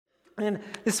And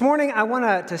this morning, I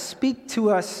want to speak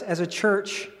to us as a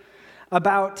church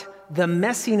about the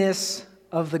messiness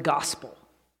of the gospel,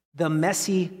 the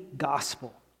messy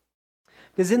gospel.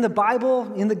 Because in the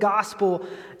Bible, in the gospel,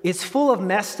 it's full of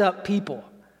messed up people.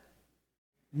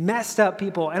 Messed up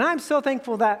people. And I'm so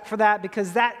thankful for that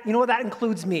because that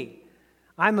includes me.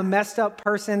 I'm a messed up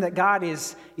person that God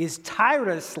is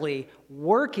tirelessly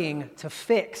working to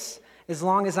fix as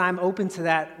long as I'm open to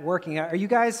that working. Are you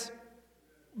guys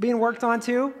being worked on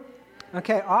too?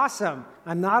 Okay, awesome.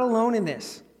 I'm not alone in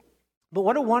this. But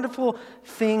what a wonderful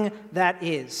thing that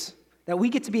is, that we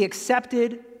get to be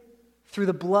accepted through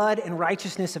the blood and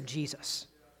righteousness of Jesus.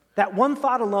 That one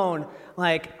thought alone,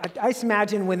 like I just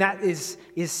imagine when that is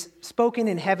spoken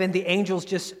in heaven, the angels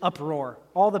just uproar.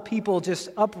 All the people just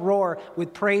uproar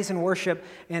with praise and worship.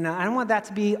 And I want that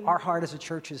to be our heart as a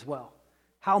church as well.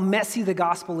 How messy the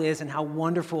gospel is and how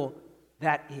wonderful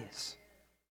that is.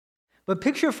 But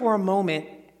picture for a moment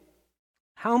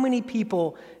how many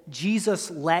people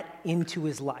Jesus let into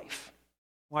his life.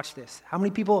 Watch this. How many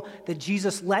people that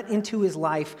Jesus let into his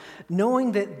life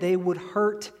knowing that they would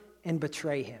hurt and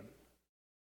betray him.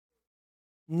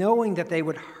 Knowing that they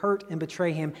would hurt and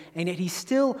betray him, and yet he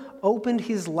still opened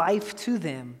his life to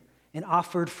them and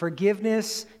offered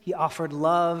forgiveness, he offered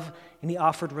love, and he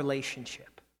offered relationship.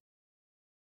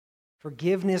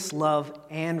 Forgiveness, love,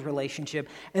 and relationship.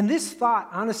 And this thought,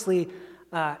 honestly,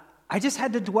 I just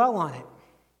had to dwell on it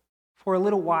for a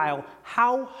little while.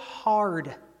 How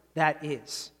hard that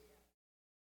is.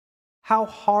 How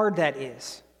hard that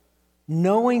is.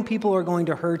 Knowing people are going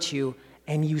to hurt you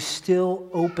and you still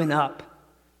open up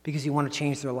because you want to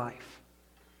change their life.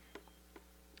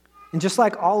 And just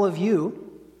like all of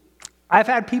you, I've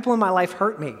had people in my life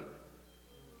hurt me.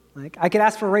 Like I could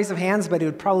ask for a raise of hands, but it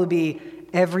would probably be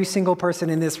every single person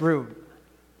in this room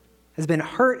has been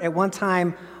hurt at one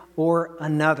time or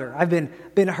another. I've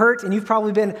been hurt, and you've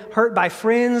probably been hurt by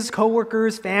friends,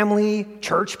 coworkers, family,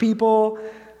 church people,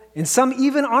 and some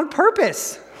even on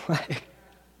purpose.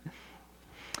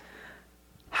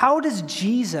 How does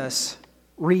Jesus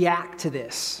react to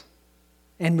this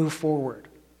and move forward?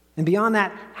 And beyond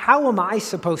that, how am I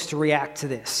supposed to react to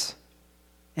this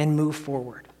and move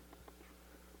forward?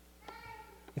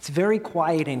 It's very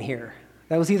quiet in here.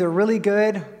 That was either really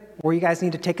good or you guys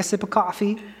need to take a sip of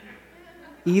coffee.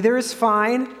 Either is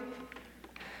fine.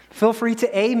 Feel free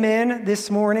to amen this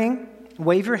morning.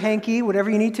 Wave your hanky, whatever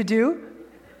you need to do.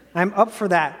 I'm up for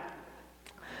that.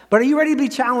 But are you ready to be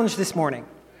challenged this morning?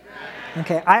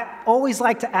 Okay, I always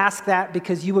like to ask that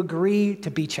because you agree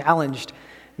to be challenged.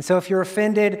 And so if you're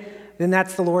offended, then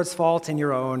that's the Lord's fault and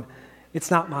your own. It's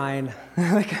not mine.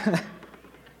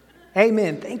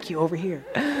 Amen. Thank you over here.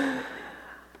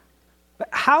 But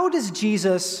how does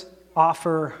Jesus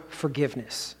offer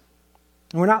forgiveness?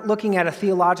 And we're not looking at a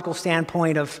theological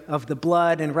standpoint of the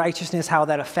blood and righteousness, how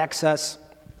that affects us.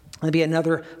 That'll be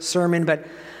another sermon, but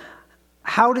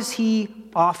how does he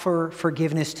offer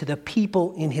forgiveness to the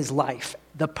people in his life,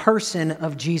 the person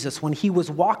of Jesus? When he was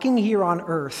walking here on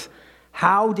earth,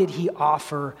 how did he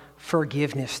offer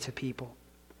forgiveness to people?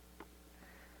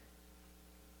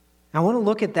 I want to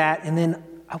look at that, and then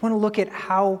I want to look at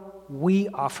how we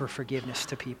offer forgiveness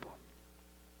to people.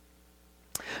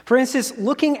 For instance,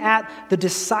 looking at the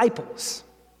disciples,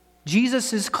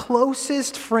 Jesus'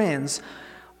 closest friends,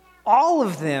 all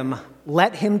of them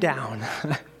let him down.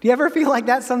 Do you ever feel like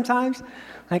that sometimes?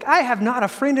 Like, I have not a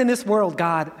friend in this world,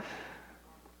 God.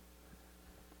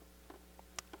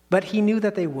 But he knew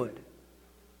that they would.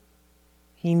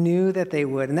 He knew that they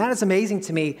would. And that is amazing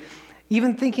to me.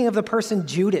 Even thinking of the person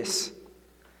Judas.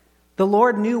 The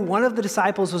Lord knew one of the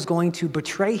disciples was going to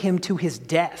betray him to his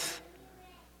death.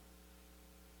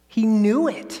 He knew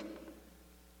it.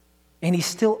 And he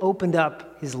still opened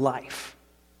up his life.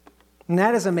 And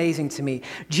that is amazing to me.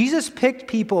 Jesus picked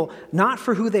people not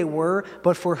for who they were,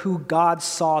 but for who God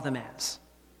saw them as.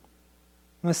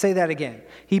 I'm going to say that again.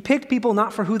 He picked people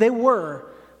not for who they were,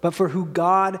 but for who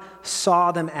God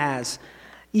saw them as.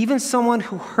 Even someone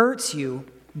who hurts you,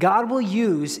 God will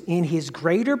use in his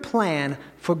greater plan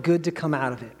for good to come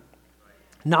out of it.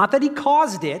 Not that he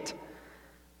caused it,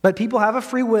 but people have a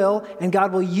free will, and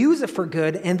God will use it for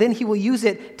good, and then he will use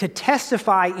it to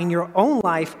testify in your own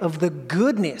life of the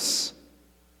goodness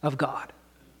of God.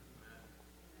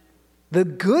 The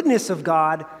goodness of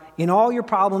God in all your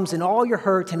problems, in all your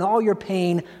hurt, in all your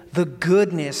pain, the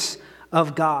goodness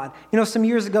of God. You know, some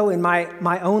years ago in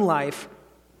my own life,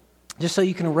 just so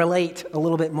you can relate a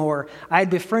little bit more, I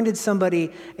had befriended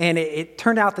somebody, and it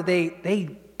turned out that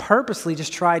they purposely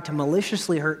just tried to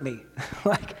maliciously hurt me.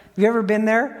 Like, have you ever been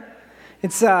there?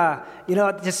 It's,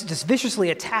 just viciously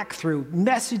attack through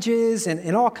messages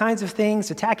and all kinds of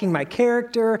things, attacking my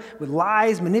character with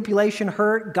lies, manipulation,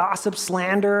 hurt, gossip,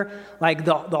 slander, like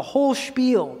the whole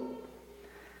spiel.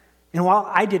 And while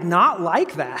I did not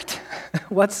like that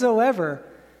whatsoever,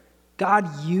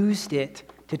 God used it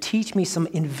to teach me some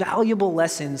invaluable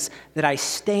lessons that I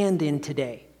stand in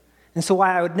today. And so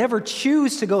while I would never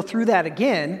choose to go through that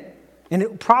again, and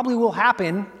it probably will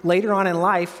happen later on in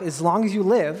life, as long as you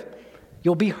live,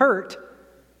 you'll be hurt.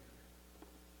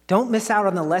 Don't miss out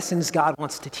on the lessons God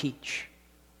wants to teach.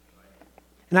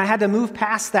 And I had to move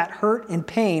past that hurt and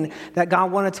pain that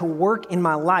God wanted to work in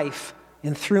my life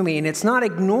and through me. And it's not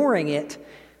ignoring it,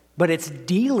 but it's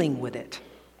dealing with it.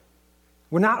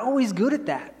 We're not always good at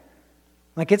that.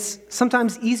 Like, it's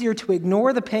sometimes easier to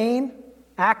ignore the pain,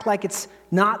 act like it's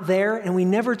not there, and we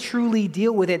never truly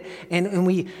deal with it, and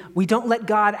we don't let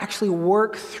God actually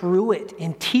work through it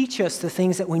and teach us the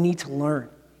things that we need to learn.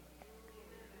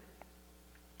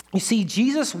 You see,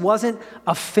 Jesus wasn't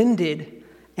offended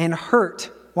and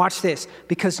hurt, watch this,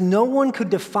 because no one could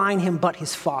define him but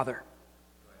his Father.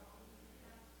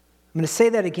 I'm going to say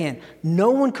that again.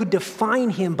 No one could define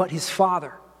him but his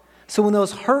Father. So when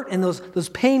those hurt and those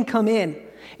pain come in,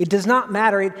 it does not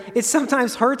matter. It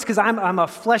sometimes hurts because I'm a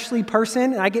fleshly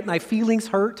person and I get my feelings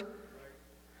hurt.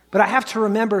 But I have to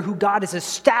remember who God has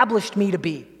established me to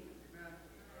be.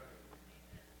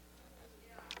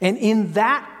 And in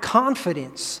that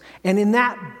confidence and in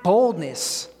that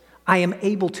boldness, I am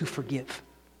able to forgive.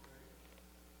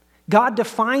 God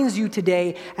defines you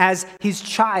today as his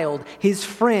child, his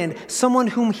friend, someone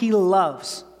whom he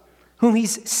loves, whom he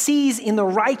sees in the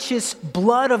righteous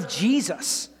blood of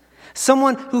Jesus,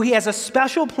 someone who he has a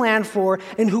special plan for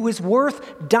and who is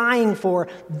worth dying for.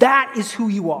 That is who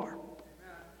you are.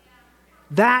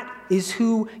 That is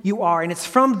who you are. And it's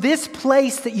from this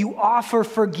place that you offer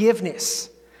forgiveness.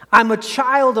 I'm a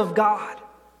child of God.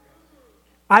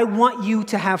 I want you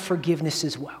to have forgiveness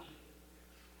as well.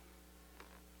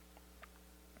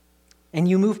 And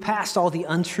you move past all the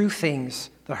untrue things,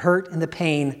 the hurt and the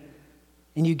pain,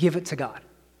 and you give it to God.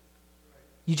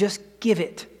 You just give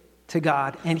it to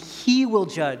God, and he will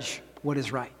judge what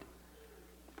is right.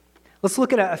 Let's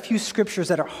look at a few scriptures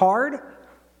that are hard,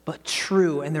 but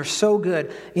true, and they're so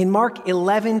good. In Mark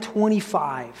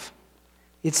 11:25,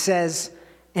 it says,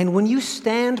 "And when you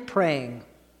stand praying,"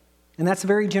 and that's a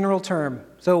very general term.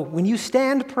 So when you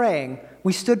stand praying,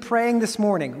 we stood praying this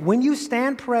morning. When you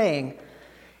stand praying,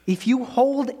 if you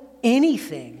hold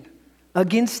anything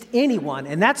against anyone,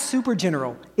 and that's super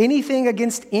general, anything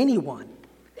against anyone,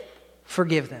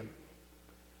 forgive them,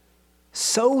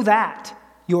 so that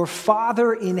your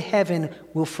Father in heaven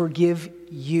will forgive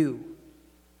you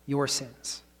your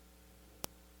sins.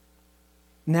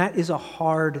 And that is a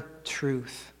hard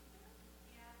truth.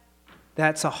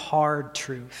 That's a hard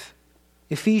truth.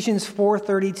 Ephesians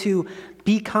 4:32,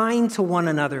 "Be kind to one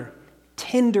another,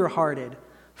 tender-hearted,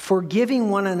 forgiving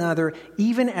one another,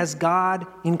 even as God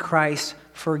in Christ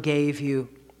forgave you."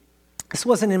 This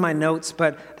wasn't in my notes,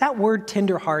 but that word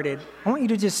tender-hearted, I want you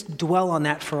to just dwell on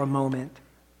that for a moment.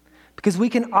 Because we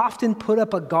can often put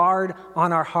up a guard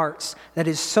on our hearts that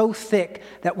is so thick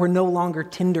that we're no longer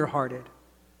tender-hearted.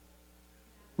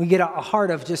 We get a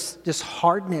heart of just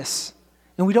hardness.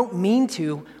 And we don't mean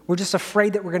to, we're just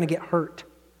afraid that we're going to get hurt.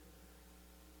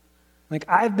 Like,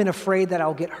 I've been afraid that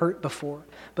I'll get hurt before.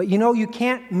 But you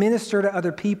can't minister to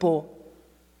other people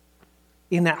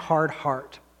in that hard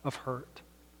heart of hurt.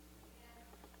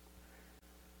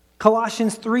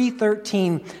 Colossians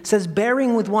 3:13 says,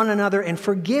 "Bearing with one another and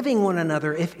forgiving one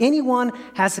another, if anyone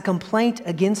has a complaint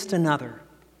against another,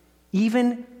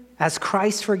 even as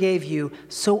Christ forgave you,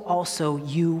 so also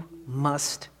you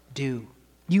must do."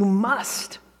 You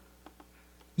must.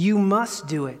 You must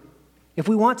do it. If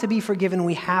we want to be forgiven,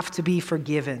 we have to be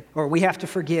forgiven, or we have to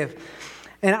forgive.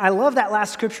 And I love that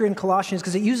last scripture in Colossians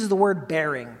because it uses the word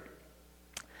bearing.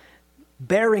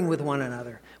 Bearing with one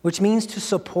another, which means to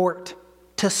support,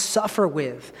 to suffer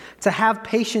with, to have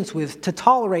patience with, to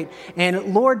tolerate.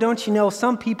 And Lord, don't you know,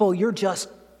 some people you're just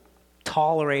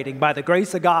tolerating by the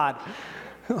grace of God.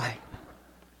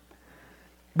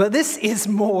 But this is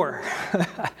more.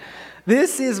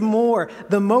 This is more.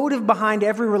 The motive behind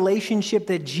every relationship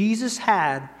that Jesus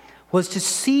had was to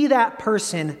see that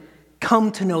person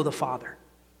come to know the Father.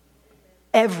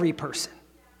 Every person.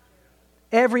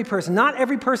 Every person. Not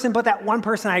every person, but that one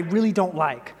person I really don't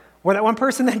like. Or that one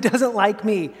person that doesn't like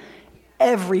me.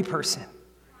 Every person.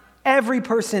 Every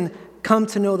person come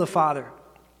to know the Father.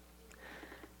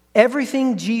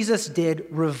 Everything Jesus did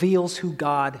reveals who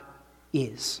God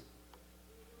is.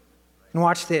 And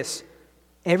watch this.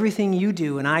 Everything you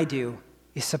do and I do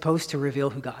is supposed to reveal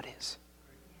who God is.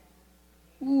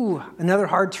 Ooh, another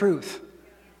hard truth.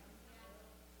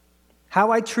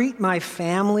 How I treat my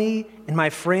family and my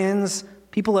friends,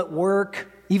 people at work,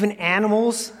 even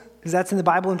animals, because that's in the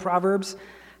Bible in Proverbs,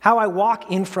 how I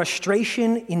walk in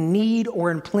frustration, in need,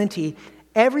 or in plenty,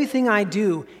 everything I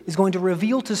do is going to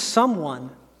reveal to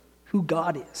someone who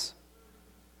God is.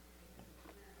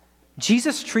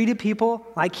 Jesus treated people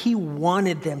like he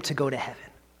wanted them to go to heaven.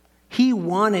 He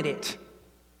wanted it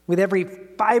with every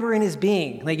fiber in his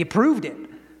being. Like he proved it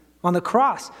on the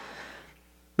cross.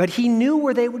 But he knew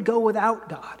where they would go without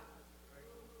God.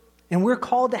 And we're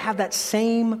called to have that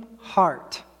same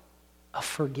heart of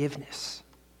forgiveness.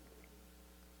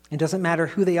 It doesn't matter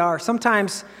who they are.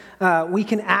 Sometimes we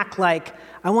can act like,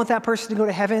 I want that person to go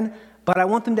to heaven, but I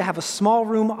want them to have a small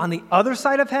room on the other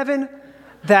side of heaven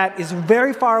that is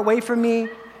very far away from me,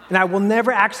 and I will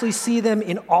never actually see them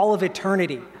in all of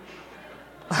eternity.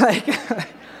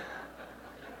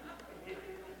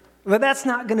 But that's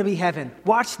not going to be heaven.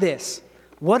 Watch this.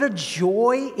 What a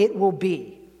joy it will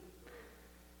be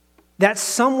that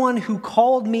someone who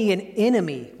called me an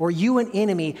enemy, or you an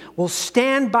enemy, will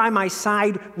stand by my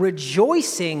side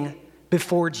rejoicing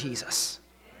before Jesus.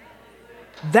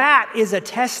 That is a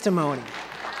testimony.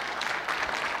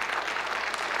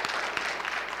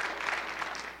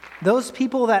 Those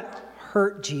people that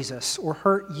hurt Jesus or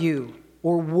hurt you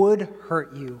or would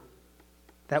hurt you,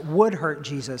 that would hurt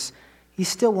Jesus, he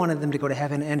still wanted them to go to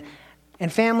heaven.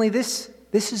 And family, this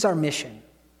is our mission,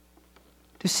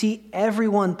 to see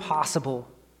everyone possible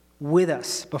with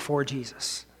us before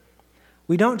Jesus.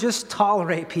 We don't just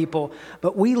tolerate people,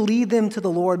 but we lead them to the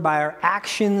Lord by our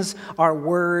actions, our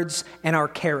words, and our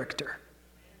character.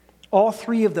 All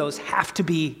three of those have to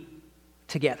be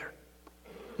together.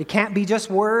 It can't be just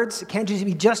words. It can't just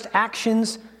be just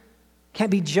actions. It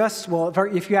can't be just, well,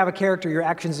 if you have a character, your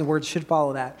actions and words should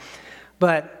follow that.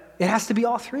 But it has to be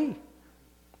all three.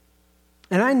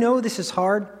 And I know this is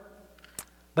hard,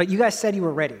 but you guys said you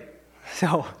were ready.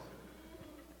 So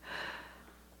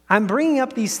I'm bringing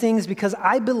up these things because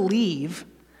I believe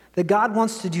that God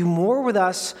wants to do more with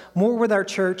us, more with our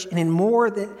church, and more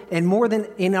than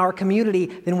in our community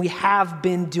than we have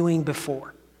been doing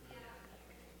before.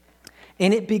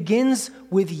 And it begins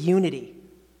with unity.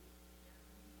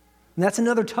 And that's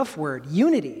another tough word,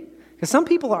 unity. Because some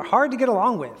people are hard to get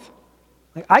along with.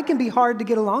 Like, I can be hard to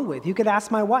get along with. You could ask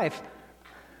my wife.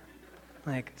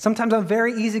 Like, sometimes I'm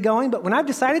very easygoing, but when I've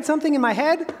decided something in my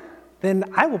head, then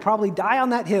I will probably die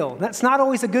on that hill. That's not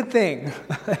always a good thing.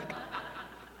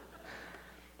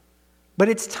 But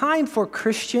it's time for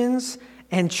Christians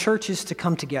and churches to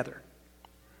come together.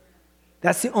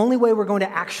 That's the only way we're going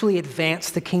to actually advance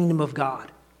the kingdom of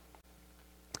God.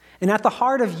 And at the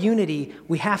heart of unity,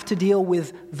 we have to deal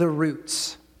with the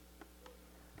roots.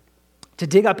 To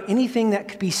dig up anything that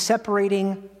could be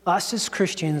separating us as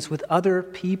Christians with other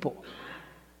people,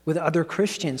 with other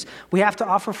Christians. We have to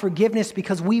offer forgiveness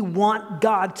because we want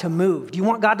God to move. Do you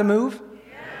want God to move?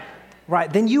 Yes.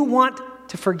 Right. Then you want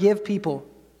to forgive people.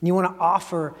 You want to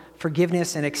offer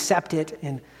forgiveness and accept it.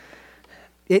 And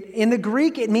in the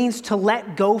Greek, it means to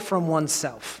let go from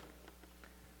oneself,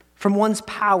 from one's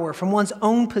power, from one's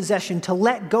own possession, to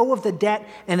let go of the debt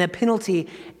and the penalty,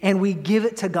 and we give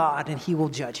it to God, and he will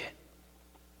judge it.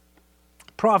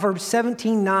 Proverbs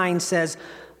 17:9 says,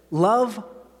 love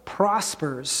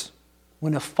prospers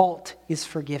when a fault is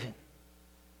forgiven.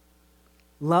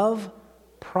 Love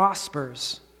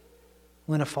prospers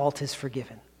when a fault is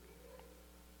forgiven.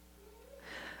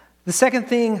 The second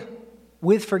thing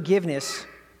with forgiveness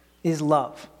is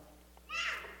love.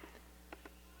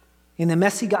 In the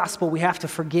messy gospel, we have to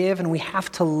forgive and we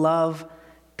have to love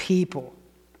people,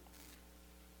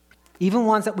 even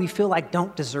ones that we feel like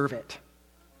don't deserve it.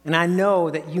 And I know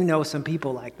that you know some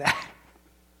people like that.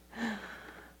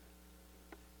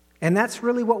 And that's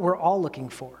really what we're all looking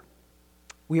for.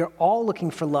 We are all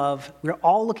looking for love. We're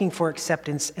all looking for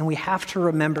acceptance, and we have to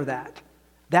remember that.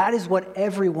 That is what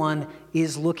everyone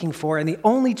is looking for, and the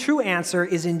only true answer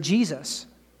is in Jesus.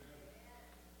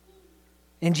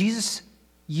 And Jesus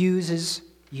uses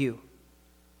you.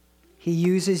 He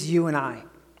uses you and I.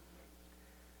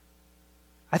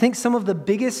 I think some of the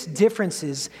biggest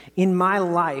differences in my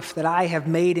life that I have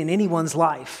made in anyone's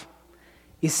life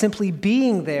is simply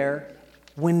being there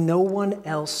when no one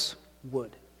else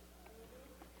would.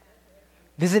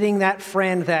 Visiting that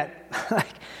friend that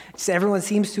everyone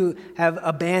seems to have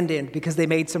abandoned because they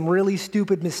made some really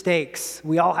stupid mistakes.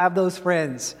 We all have those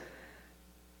friends.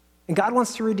 And God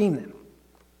wants to redeem them.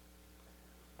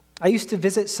 I used to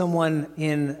visit someone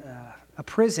in a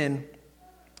prison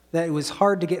that it was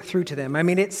hard to get through to them. I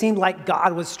mean, it seemed like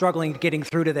God was struggling getting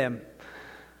through to them.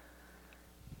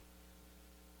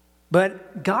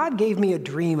 But God gave me a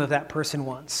dream of that person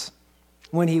once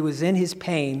when he was in his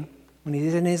pain, when he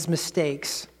was in his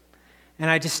mistakes, and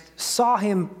I just saw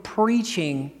him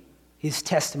preaching his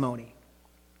testimony,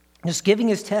 just giving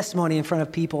his testimony in front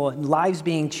of people and lives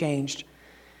being changed.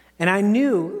 And I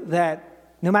knew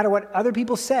that no matter what other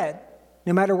people said,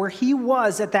 no matter where he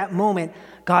was at that moment,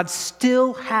 God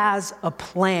still has a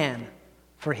plan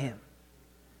for him.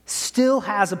 Still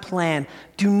has a plan.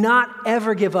 Do not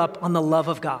ever give up on the love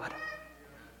of God.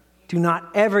 Do not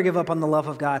ever give up on the love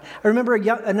of God. I remember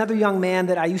another young man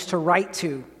that I used to write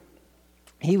to.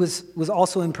 He was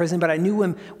also in prison, but I knew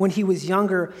him when he was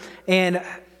younger. And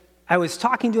I was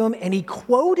talking to him, and he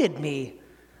quoted me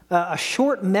a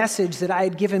short message that I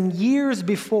had given years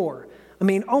before. I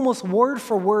mean, almost word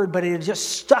for word, but it had just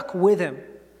stuck with him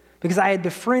because I had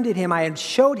befriended him. I had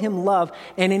showed him love.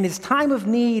 And in his time of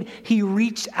need, he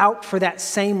reached out for that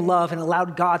same love and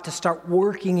allowed God to start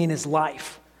working in his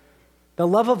life. The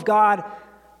love of God,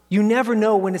 you never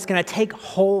know when it's going to take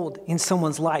hold in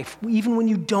someone's life, even when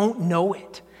you don't know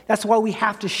it. That's why we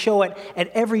have to show it at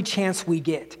every chance we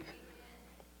get.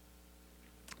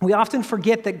 We often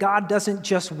forget that God doesn't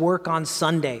just work on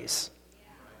Sundays.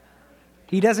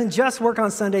 He doesn't just work on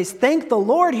Sundays. Thank the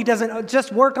Lord he doesn't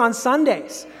just work on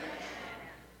Sundays.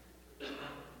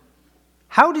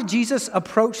 How did Jesus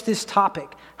approach this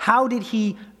topic? How did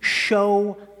he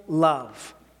show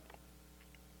love?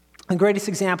 The greatest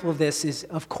example of this is,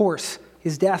 of course,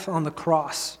 his death on the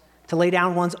cross, to lay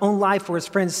down one's own life for his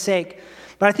friend's sake.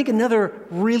 But I think another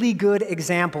really good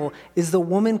example is the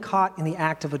woman caught in the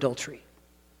act of adultery,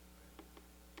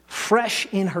 fresh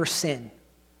in her sin.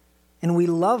 And we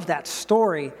love that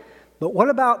story. But what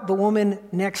about the woman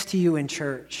next to you in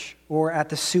church or at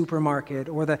the supermarket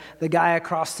or the guy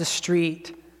across the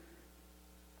street,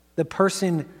 the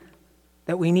person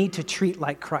that we need to treat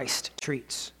like Christ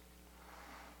treats?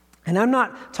 And I'm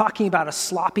not talking about a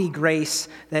sloppy grace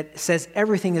that says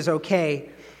everything is okay.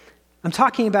 I'm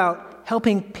talking about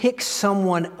helping pick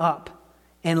someone up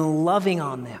and loving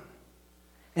on them.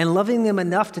 And loving them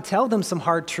enough to tell them some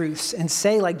hard truths and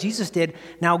say, like Jesus did,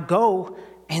 now go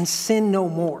and sin no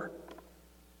more.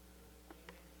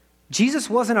 Jesus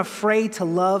wasn't afraid to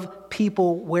love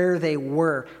people where they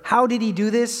were. How did he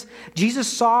do this? Jesus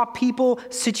saw people,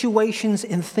 situations,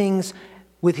 and things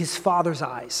with his Father's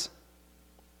eyes.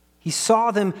 He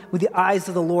saw them with the eyes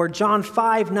of the Lord. John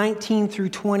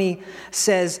 5:19-20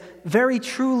 says, "Very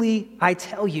truly I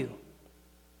tell you,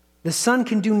 the Son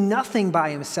can do nothing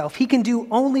by himself. He can do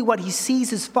only what he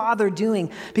sees his Father doing,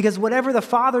 because whatever the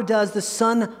Father does, the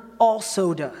Son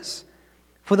also does.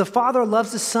 For the Father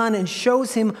loves the Son and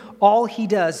shows him all he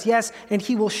does. Yes, and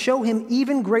he will show him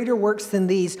even greater works than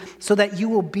these, so that you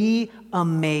will be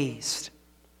amazed."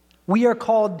 We are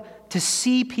called to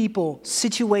see people,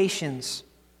 situations,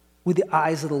 with the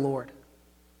eyes of the Lord.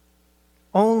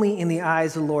 Only in the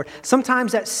eyes of the Lord.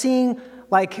 Sometimes that's seeing,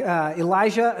 like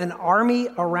Elijah, an army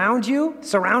around you,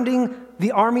 surrounding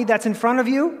the army that's in front of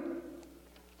you.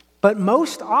 But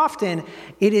most often,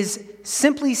 it is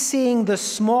simply seeing the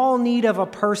small need of a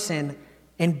person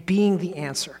and being the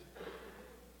answer.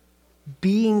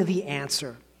 Being the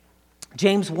answer.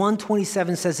 James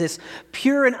 1:27 says this,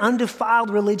 "Pure and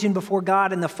undefiled religion before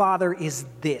God and the Father is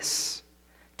this,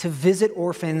 to visit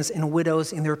orphans and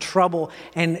widows in their trouble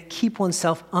and keep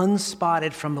oneself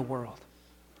unspotted from the world."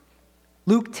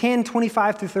 Luke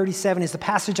 10:25-37 is the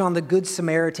passage on the Good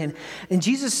Samaritan. And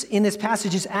Jesus in this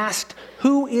passage is asked,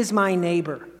 "Who is my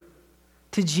neighbor?"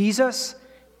 To Jesus,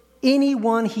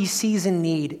 anyone he sees in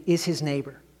need is his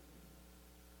neighbor.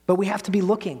 But we have to be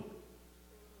looking.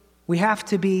 We have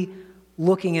to be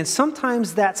looking. And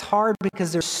sometimes that's hard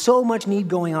because there's so much need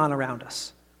going on around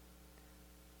us.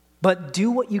 But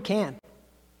do what you can.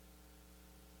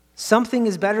 Something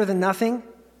is better than nothing,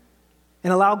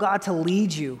 and allow God to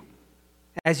lead you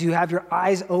as you have your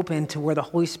eyes open to where the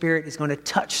Holy Spirit is going to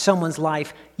touch someone's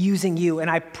life using you. And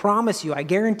I promise you, I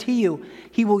guarantee you,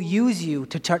 he will use you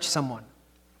to touch someone.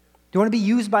 Do you want to be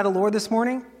used by the Lord this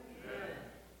morning? Amen.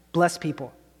 Bless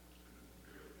people.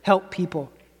 Help people.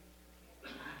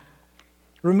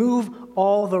 Remove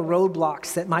all the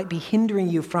roadblocks that might be hindering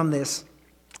you from this.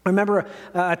 I remember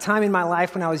a time in my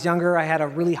life when I was younger, I had a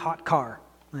really hot car.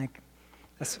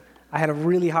 I had a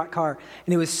really hot car.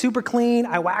 And it was super clean.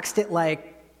 I waxed it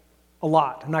like a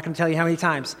lot. I'm not going to tell you how many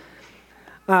times.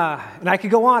 And I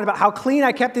could go on about how clean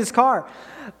I kept this car.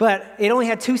 But it only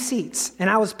had 2 seats. And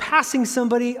I was passing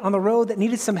somebody on the road that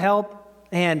needed some help.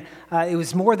 And it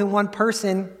was more than one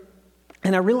person.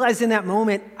 And I realized in that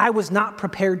moment, I was not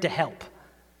prepared to help.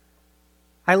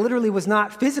 I literally was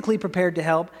not physically prepared to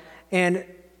help. And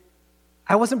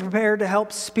I wasn't prepared to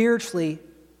help spiritually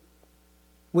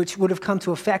which would have come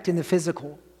to effect in the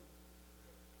physical.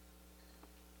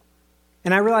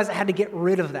 And I realized I had to get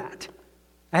rid of that.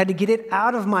 I had to get it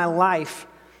out of my life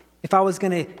if I was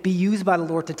going to be used by the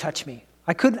Lord to touch me.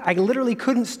 I literally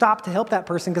couldn't stop to help that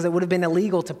person because it would have been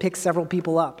illegal to pick several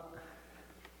people up.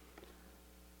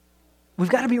 We've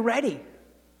got to be ready.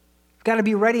 We've got to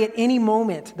be ready at any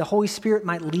moment. The Holy Spirit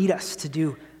might lead us to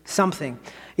do something.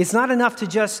 It's not enough to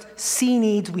just see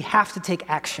needs. We have to take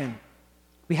action.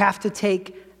 We have to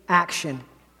take action.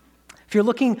 If you're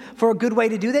looking for a good way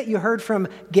to do that, you heard from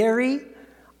Gary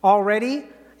already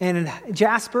and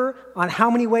Jasper on how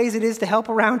many ways it is to help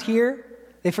around here.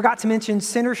 They forgot to mention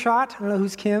Center Shot. I don't know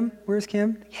who's Kim. Where's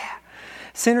Kim? Yeah.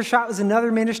 Center Shot was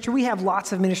another ministry. We have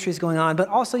lots of ministries going on. But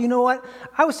also, you know what?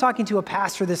 I was talking to a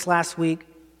pastor this last week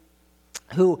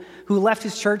who left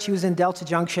his church. He was in Delta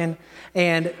Junction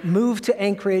and moved to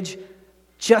Anchorage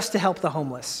just to help the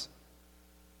homeless.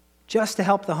 Just to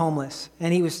help the homeless.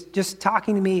 And he was just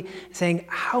talking to me saying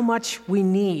how much we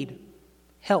need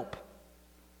help.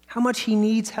 How much he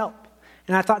needs help.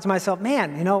 And I thought to myself,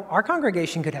 man, our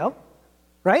congregation could help,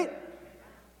 right?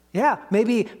 Yeah,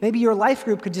 maybe your life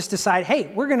group could just decide, hey,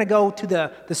 we're going to go to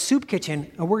the soup kitchen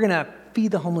and we're going to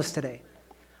feed the homeless today.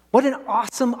 What an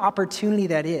awesome opportunity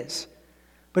that is.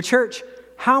 But church,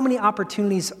 how many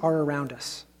opportunities are around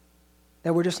us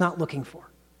that we're just not looking for?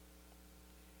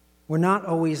 We're not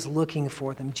always looking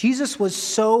for them. Jesus was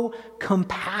so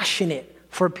compassionate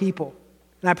for people.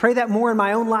 And I pray that more in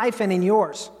my own life and in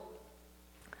yours.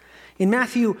 In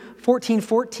Matthew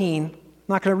 14:14, I'm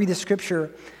not going to read the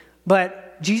scripture,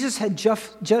 but Jesus had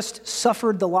just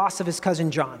suffered the loss of his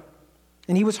cousin John,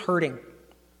 and he was hurting.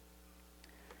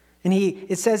 And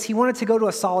it says he wanted to go to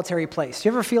a solitary place. Do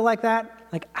you ever feel like that?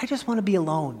 Like, I just want to be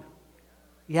alone.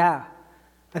 Yeah,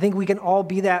 I think we can all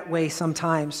be that way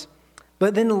sometimes.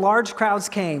 But then large crowds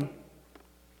came,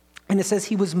 and it says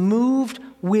he was moved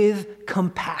with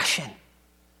compassion.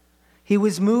 He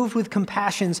was moved with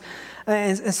compassion.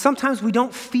 And sometimes we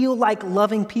don't feel like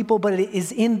loving people, but it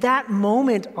is in that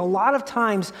moment, a lot of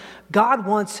times, God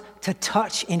wants to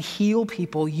touch and heal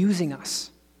people using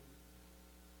us.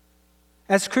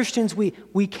 As Christians,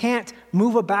 we can't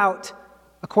move about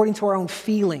according to our own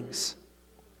feelings.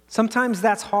 Sometimes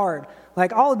that's hard.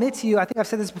 Like, I'll admit to you, I think I've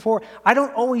said this before, I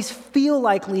don't always feel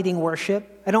like leading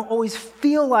worship. I don't always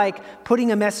feel like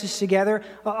putting a message together.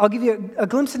 I'll give you a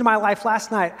glimpse into my life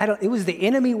last night. It was the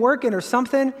enemy working or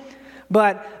something,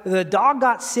 but the dog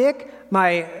got sick.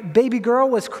 My baby girl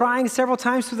was crying several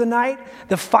times through the night.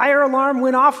 The fire alarm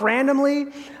went off randomly.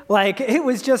 Like, it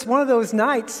was just one of those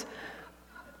nights.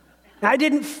 I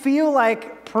didn't feel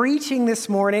like preaching this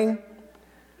morning.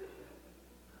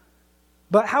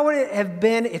 But how would it have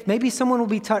been if maybe someone will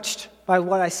be touched by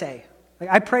what I say? Like,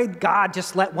 I prayed, God,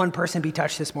 just let one person be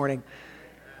touched this morning.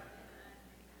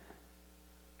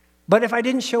 But if I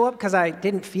didn't show up because I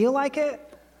didn't feel like it,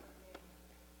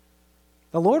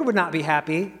 the Lord would not be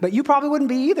happy, but you probably wouldn't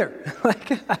be either.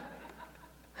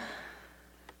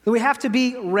 We have to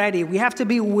be ready. We have to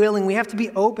be willing. We have to be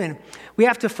open. We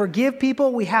have to forgive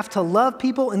people. We have to love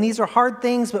people. And these are hard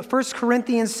things, but 1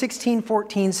 Corinthians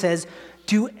 16:14 says,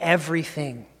 do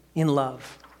everything in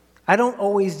love. I don't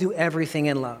always do everything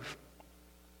in love.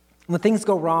 When things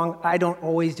go wrong, I don't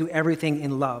always do everything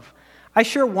in love. I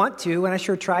sure want to, and I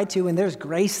sure try to, and there's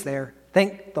grace there.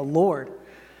 Thank the Lord.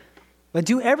 But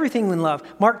do everything in love.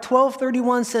 Mark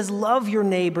 12:31 says, love your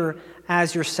neighbor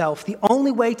as yourself. The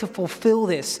only way to fulfill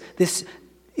this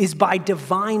is by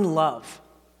divine love.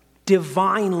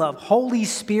 Divine love. Holy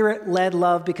Spirit-led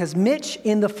love, because Mitch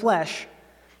in the flesh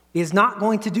is not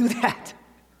going to do that.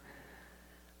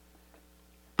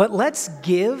 But let's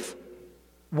give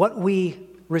what we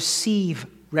receive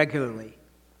regularly.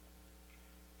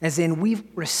 As in, we've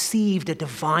received a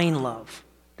divine love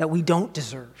that we don't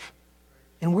deserve.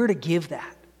 And we're to give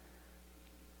that.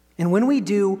 And when we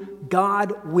do,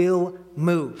 God will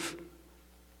move.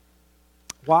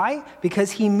 Why?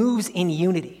 Because he moves in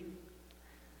unity.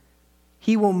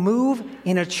 He will move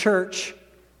in a church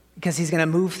because he's going to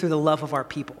move through the love of our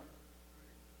people.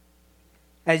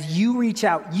 As you reach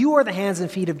out, you are the hands and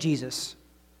feet of Jesus.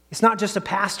 It's not just a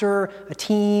pastor, a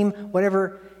team,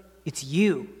 whatever. It's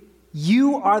you.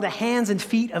 You are the hands and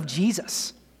feet of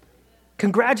Jesus.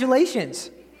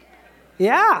 Congratulations.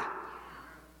 Yeah.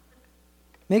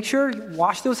 Make sure you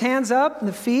wash those hands up and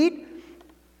the feet.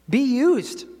 Be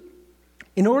used.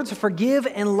 In order to forgive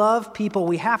and love people,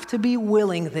 we have to be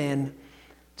willing then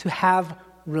to have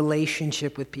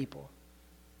relationship with people.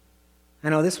 I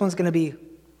know this one's going to be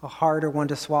a harder one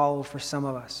to swallow for some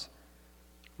of us.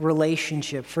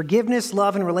 Relationship. Forgiveness,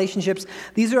 love, and relationships,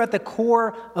 these are at the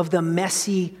core of the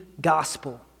messy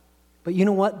gospel. But you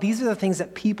know what? These are the things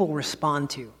that people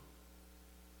respond to.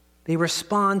 They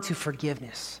respond to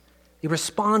forgiveness. They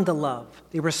respond to love.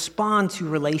 They respond to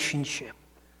relationship.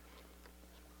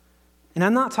 And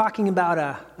I'm not talking about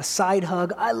a side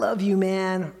hug. I love you,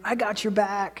 man. I got your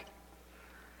back.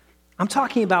 I'm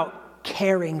talking about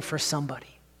caring for somebody.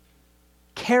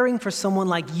 Caring for someone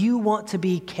like you want to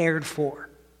be cared for.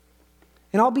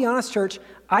 And I'll be honest, church,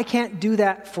 I can't do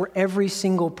that for every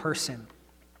single person.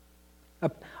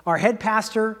 Our head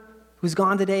pastor, who's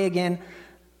gone today again,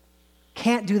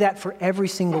 can't do that for every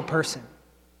single person.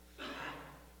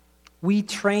 We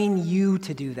train you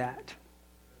to do that.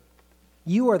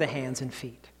 You are the hands and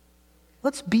feet.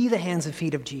 Let's be the hands and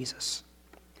feet of Jesus.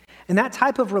 And that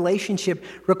type of relationship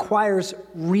requires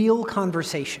real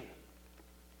conversation.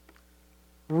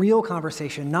 Real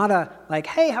conversation, not a like,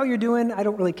 hey, how you doing? I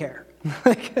don't really care.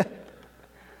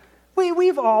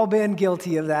 We've all been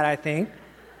guilty of that, I think.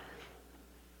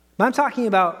 But I'm talking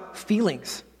about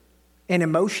feelings and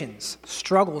emotions,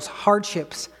 struggles,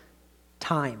 hardships,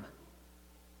 time.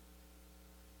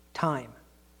 Time.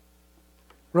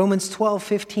 Romans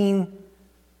 12:15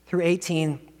 through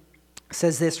 18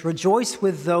 says this, rejoice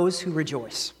with those who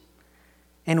rejoice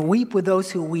and weep with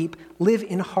those who weep. Live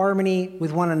in harmony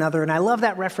with one another. And I love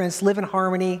that reference, live in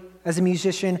harmony. As a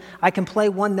musician, I can play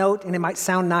one note and it might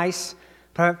sound nice,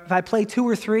 but if I play two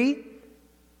or three,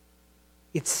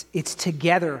 it's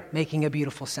together making a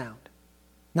beautiful sound.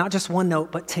 Not just one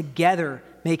note, but together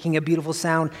making a beautiful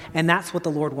sound. And that's what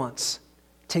the Lord wants.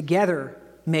 Together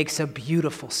makes a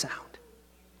beautiful sound.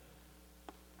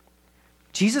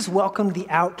 Jesus welcomed the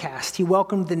outcast. He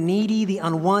welcomed the needy, the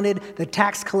unwanted, the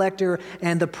tax collector,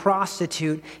 and the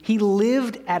prostitute. He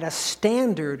lived at a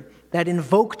standard that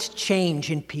invoked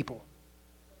change in people.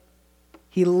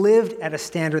 He lived at a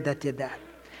standard that did that.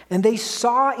 And they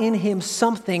saw in him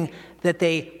something that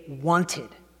they wanted.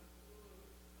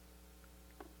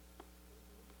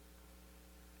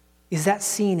 Is that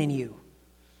seen in you?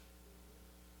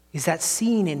 Is that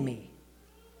seen in me?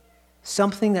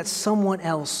 Something that someone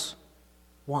else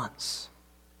wants.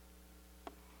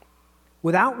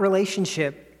 Without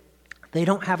relationship, they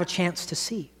don't have a chance to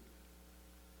see.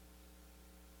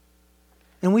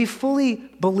 And we fully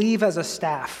believe as a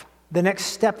staff, the next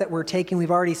step that we're taking,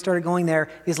 we've already started going there,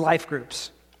 is life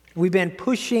groups. We've been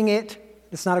pushing it,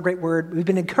 it's not a great word, we've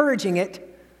been encouraging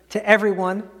it to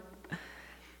everyone.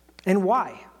 And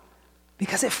why?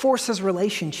 Because it forces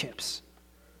relationships.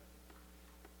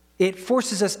 It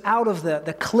forces us out of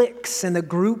the cliques and the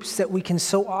groups that we can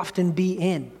so often be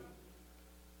in.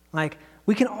 Like,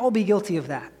 we can all be guilty of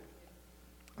that.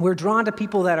 We're drawn to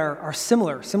people that are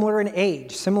similar in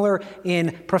age, similar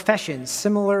in professions,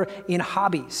 similar in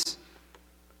hobbies.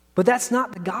 But that's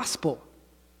not the gospel.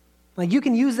 Like, you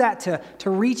can use that to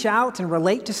reach out and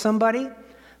relate to somebody,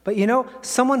 but you know,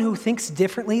 someone who thinks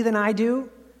differently than I do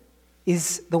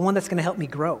is the one that's going to help me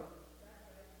grow.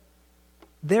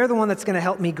 They're the one that's going to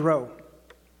help me grow.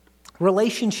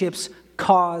 Relationships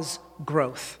cause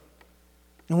growth.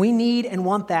 And we need and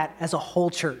want that as a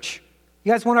whole church.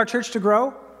 You guys want our church to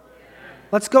grow?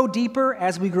 Let's go deeper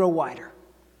as we grow wider.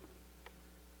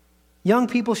 Young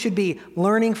people should be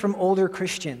learning from older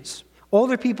Christians.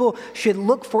 Older people should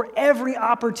look for every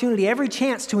opportunity, every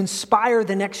chance to inspire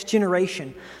the next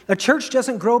generation. The church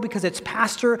doesn't grow because its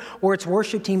pastor or its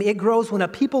worship team. It grows when a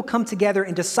people come together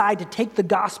and decide to take the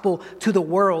gospel to the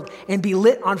world and be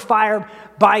lit on fire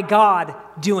by God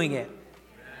doing it.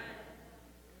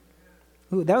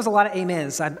 Ooh, that was a lot of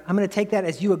amens. I'm going to take that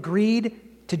as you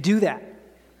agreed to do that.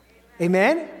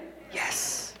 Amen?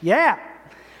 Yes. Yeah.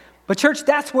 But church,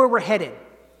 that's where we're headed.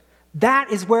 That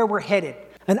is where we're headed.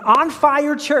 An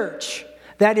on-fire church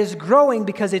that is growing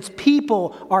because its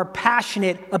people are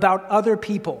passionate about other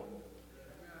people.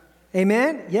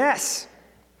 Amen? Yes.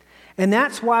 And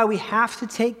that's why we have to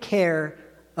take care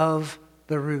of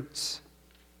the roots.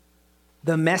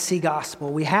 The messy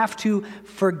gospel. We have to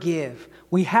forgive.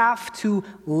 We have to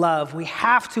love. We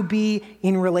have to be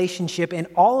in relationship. And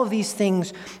all of these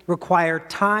things require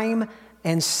time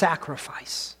and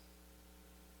sacrifice.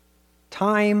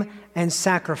 Time and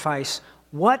sacrifice.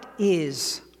 What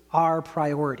is our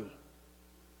priority?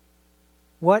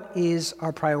 What is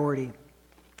our priority?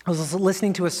 I was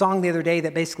listening to a song the other day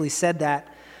that basically said that,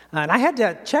 and I had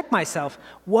to check myself.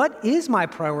 What is my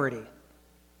priority?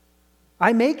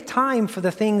 I make time for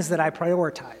the things that I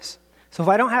prioritize. So if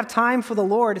I don't have time for the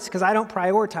Lord, it's because I don't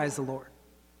prioritize the Lord.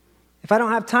 If I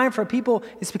don't have time for people,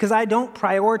 it's because I don't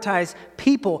prioritize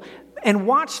people. And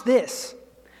watch this.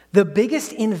 The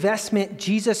biggest investment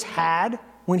Jesus had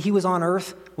when he was on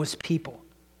earth was people.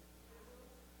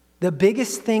 The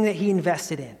biggest thing that he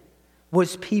invested in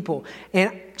was people.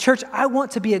 And church, I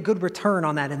want to be a good return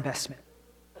on that investment.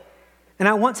 And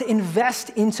I want to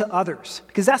invest into others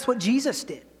because that's what Jesus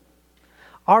did.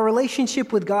 Our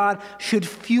relationship with God should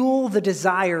fuel the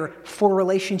desire for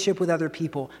relationship with other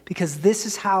people because this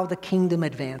is how the kingdom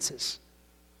advances.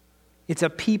 It's a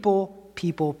people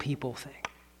thing.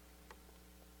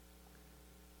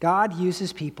 God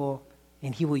uses people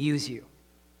and he will use you.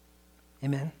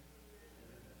 Amen.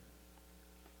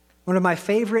 One of my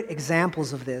favorite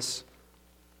examples of this,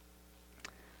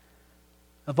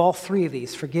 of all three of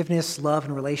these, forgiveness, love,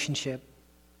 and relationship,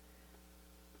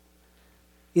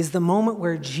 is the moment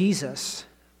where Jesus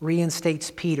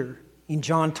reinstates Peter in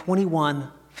John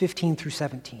 21, 15 through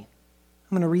 17. I'm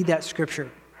going to read that scripture.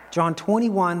 John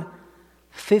 21,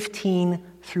 15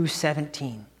 through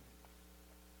 17.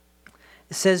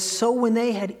 It says, "So when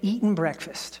they had eaten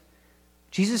breakfast,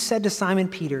 Jesus said to Simon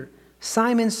Peter,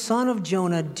 'Simon, son of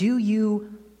Jonah, do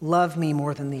you love me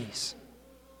more than these?'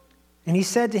 And he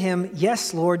said to him,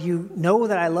 'Yes, Lord, you know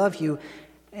that I love you.'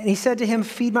 And he said to him,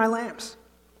 'Feed my lambs.'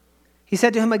 He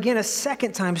said to him again a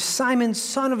second time, 'Simon,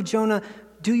 son of Jonah,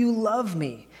 do you love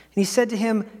me?' And he said to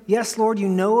him, 'Yes, Lord, you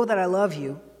know that I love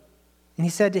you.' And he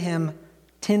said to him,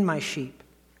 'Tend my sheep.'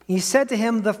 And he said to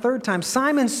him the third time,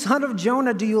 'Simon, son of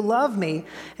Jonah, do you love me?'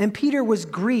 And Peter was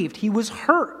grieved. He was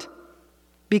hurt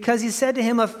because he said to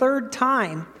him a third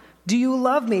time, 'Do you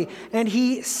love me?' And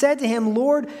he said to him,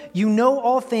 'Lord, you know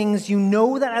all things. You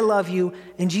know that I love you.'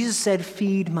 And Jesus said,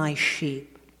 'Feed my sheep.'"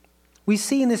 We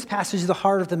see in this passage the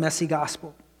heart of the messy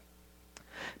gospel.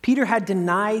 Peter had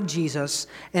denied Jesus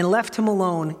and left him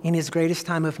alone in his greatest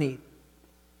time of need.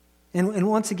 And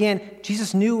once again,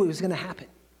 Jesus knew it was going to happen.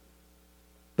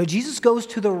 But Jesus goes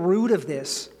to the root of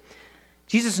this.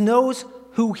 Jesus knows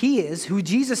who he is, who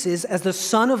Jesus is as the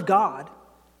Son of God,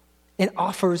 and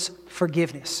offers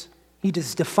forgiveness. He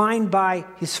is defined by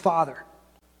his Father.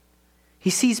 He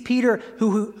sees Peter,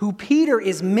 who Peter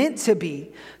is meant to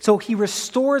be, so he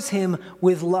restores him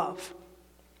with love.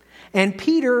 And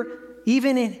Peter,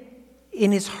 even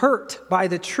in his hurt by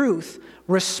the truth,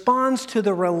 responds to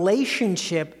the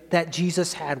relationship that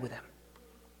Jesus had with him.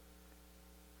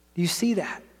 Do you see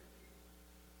that?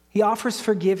 He offers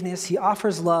forgiveness, he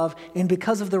offers love, and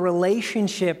because of the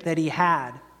relationship that he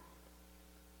had,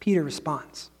 Peter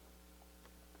responds.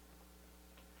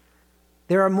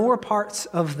 There are more parts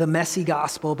of the messy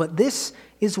gospel, but this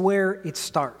is where it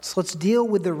starts. Let's deal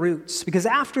with the roots, because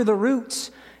after the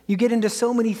roots, you get into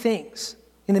so many things.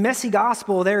 In the messy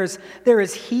gospel, there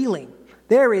is healing,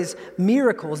 there is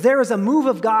miracles, there is a move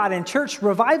of God, and church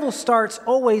revival starts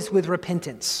always with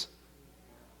repentance,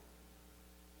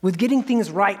 with getting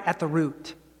things right at the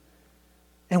root.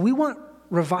 And we want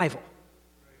revival.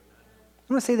 I'm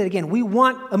going to say that again. We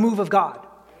want a move of God.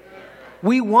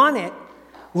 We want it.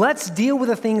 Let's deal with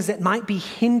the things that might be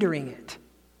hindering it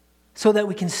so that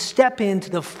we can step into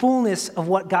the fullness of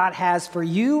what God has for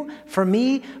you, for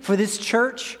me, for this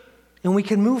church, and we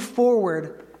can move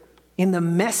forward in the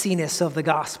messiness of the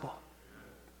gospel.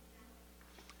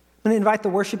 I'm going to invite the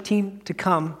worship team to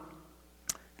come.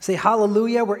 Say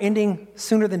hallelujah. We're ending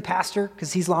sooner than Pastor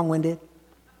because he's long-winded.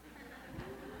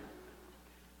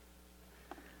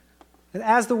 And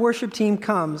as the worship team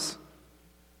comes,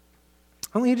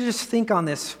 I want you to just think on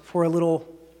this for a little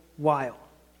while.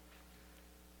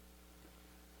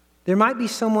 There might be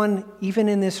someone even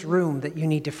in this room that you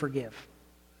need to forgive.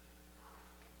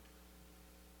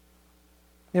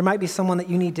 There might be someone that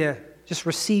you need to just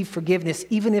receive forgiveness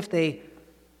even if they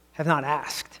have not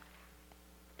asked.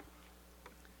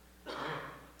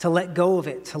 To let go of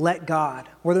it, to let God.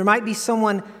 Or there might be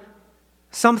someone,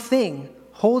 something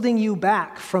holding you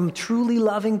back from truly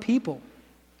loving people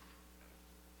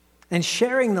and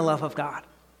sharing the love of God.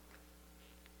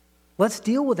 Let's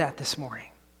deal with that this morning.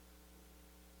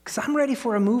 Because I'm ready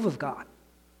for a move of God.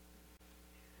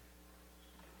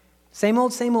 Same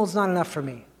old is not enough for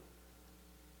me.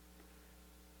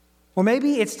 Or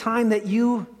maybe it's time that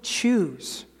you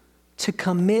choose to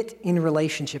commit in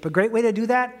relationship. A great way to do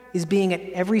that is being at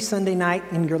every Sunday night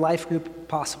in your life group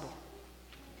possible.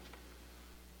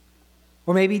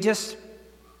 Or maybe just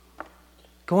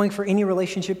going for any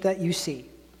relationship that you see.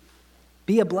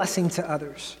 Be a blessing to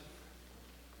others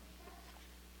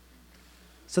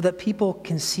so that people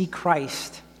can see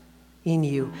Christ in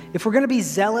you. If we're going to be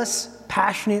zealous,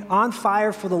 passionate, on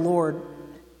fire for the Lord,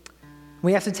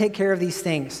 we have to take care of these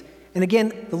things. And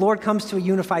again, the Lord comes to a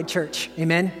unified church.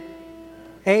 Amen?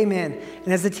 Amen.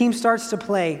 And as the team starts to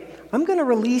play, I'm going to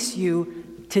release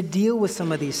you to deal with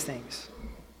some of these things.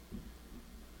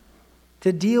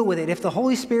 To deal with it. If the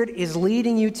Holy Spirit is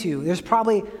leading you to,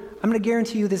 I'm going to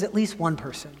guarantee you there's at least one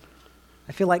person.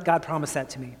 I feel like God promised that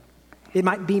to me. It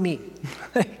might be me.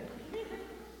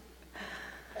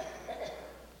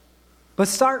 But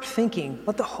start thinking,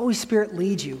 let the Holy Spirit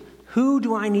lead you. Who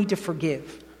do I need to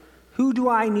forgive? Who do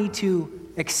I need to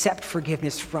accept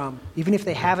forgiveness from, even if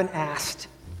they haven't asked?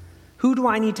 Who do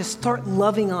I need to start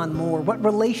loving on more? What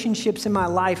relationships in my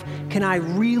life can I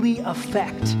really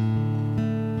affect?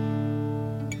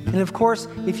 And of course,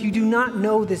 if you do not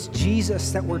know this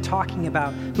Jesus that we're talking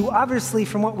about, who obviously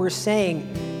from what we're saying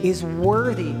is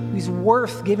worthy, who's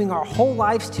worth giving our whole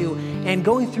lives to and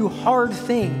going through hard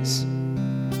things,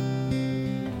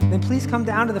 then please come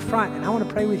down to the front and I want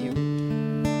to pray with you.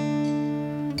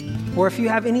 Or if you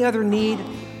have any other need,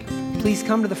 please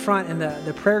come to the front and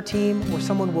the prayer team or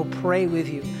someone will pray with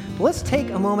you. But let's take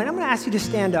a moment. I'm going to ask you to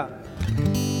stand up.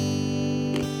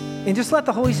 And just let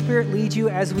the Holy Spirit lead you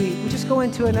as we just go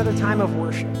into another time of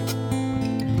worship.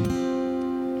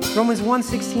 Romans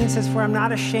 1:16 says, "For I'm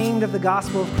not ashamed of the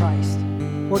gospel of Christ,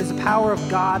 for it is the power of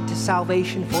God to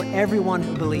salvation for everyone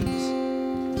who believes."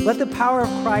 Let the power of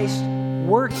Christ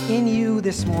work in you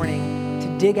this morning to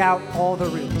dig out all the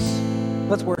roots.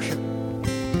 Let's worship.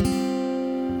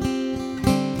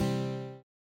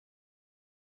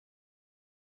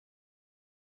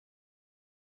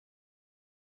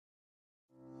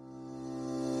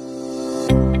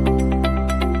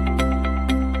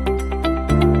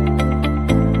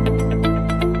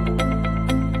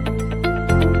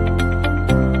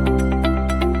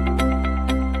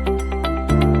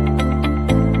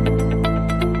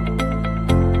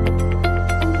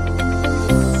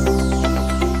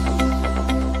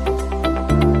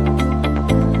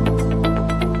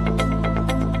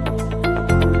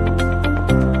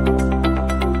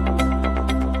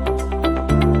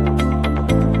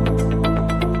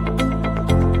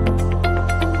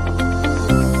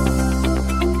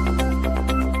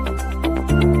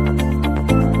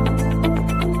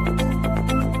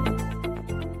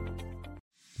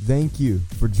 Thank you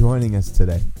for joining us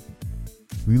today.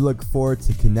 We look forward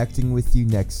to connecting with you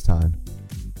next time.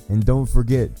 And don't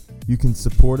forget, you can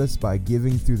support us by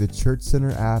giving through the Church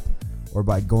Center app or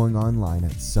by going online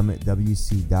at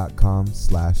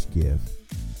summitwc.com/give.